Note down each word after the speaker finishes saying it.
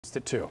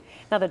It too.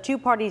 Now, the two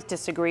parties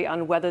disagree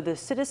on whether the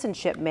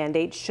citizenship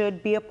mandate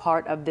should be a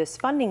part of this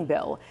funding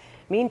bill.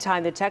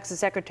 Meantime, the Texas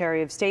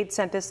Secretary of State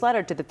sent this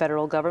letter to the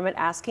federal government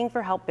asking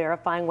for help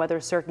verifying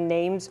whether certain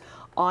names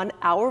on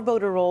our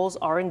voter rolls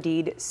are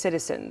indeed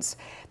citizens.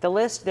 The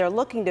list they're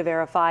looking to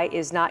verify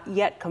is not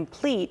yet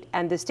complete,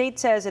 and the state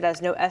says it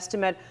has no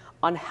estimate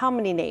on how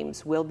many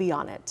names will be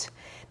on it.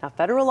 Now,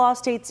 federal law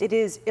states it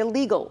is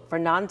illegal for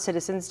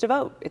non-citizens to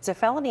vote. It's a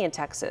felony in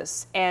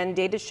Texas, and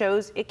data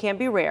shows it can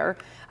be rare.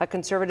 A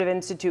conservative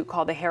institute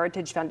called the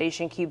Heritage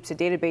Foundation keeps a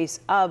database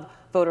of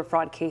voter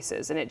fraud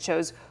cases, and it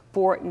shows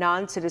 4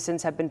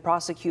 non-citizens have been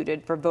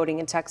prosecuted for voting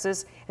in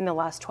Texas in the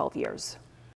last 12 years.